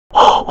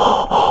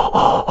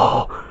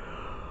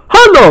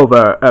Hello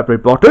there,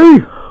 everybody.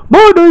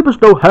 My name is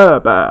No-Hare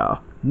Bear.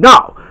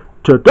 Now,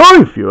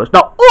 today, viewers,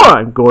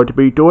 I'm going to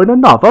be doing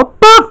another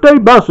birthday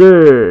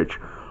message.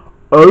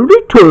 Only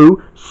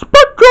to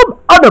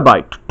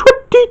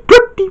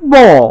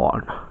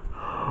SpectrumAnimate2021.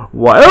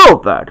 Well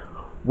then,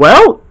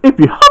 if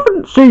you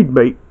haven't seen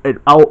me in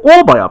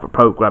all my other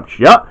programs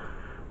yet,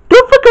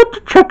 don't forget to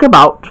check them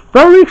out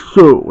very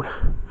soon.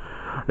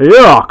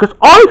 Yeah, because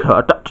I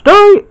heard that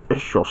today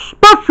is your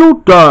special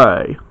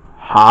day.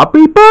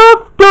 Happy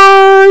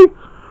birthday!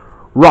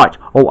 Right,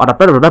 and I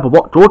better remember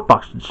what George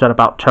Buxton said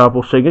about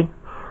terrible singing.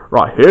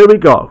 Right, here we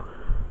go.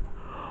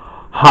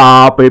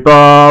 Happy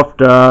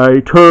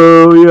birthday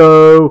to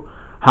you.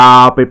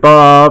 Happy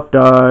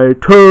birthday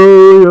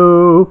to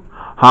you.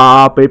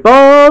 Happy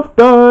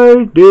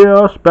birthday,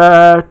 dear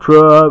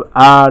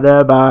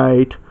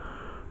SpectrumAnimate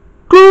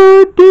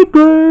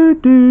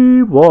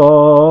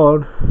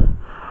 2021.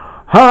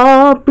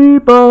 Happy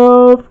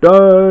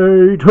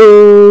birthday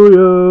to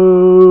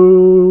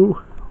you.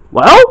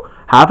 Well,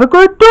 have a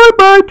great day,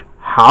 mate.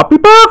 Happy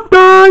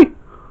birthday.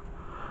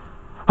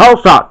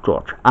 How's that,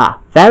 George?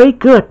 Very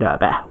good,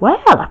 No-Bear.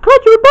 Well, I'm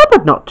glad you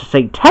remembered not to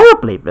sing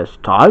terribly this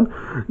time.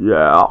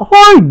 Yeah,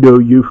 I know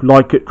you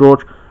like it,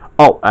 George.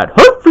 Oh, and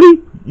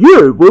hopefully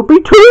you will be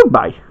too,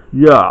 mate.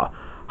 Yeah.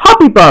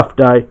 Happy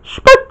birthday,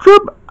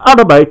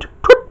 SpectrumAnimate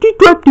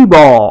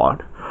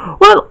 2021.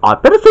 Well, I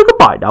better say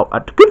goodbye now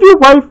and give you a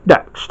wave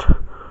next.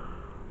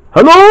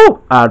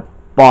 Hello, and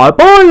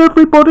bye-bye,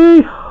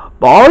 everybody.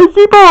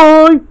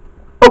 Bye-bye.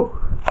 Oh,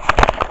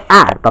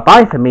 and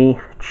bye-bye for me,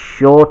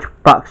 George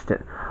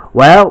Buxton.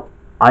 Well,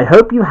 I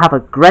hope you have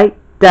a great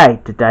day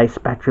today,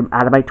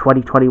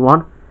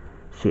 SpectrumAnimate2021.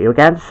 See you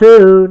again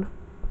soon.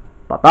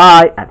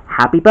 Bye-bye, and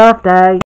happy birthday.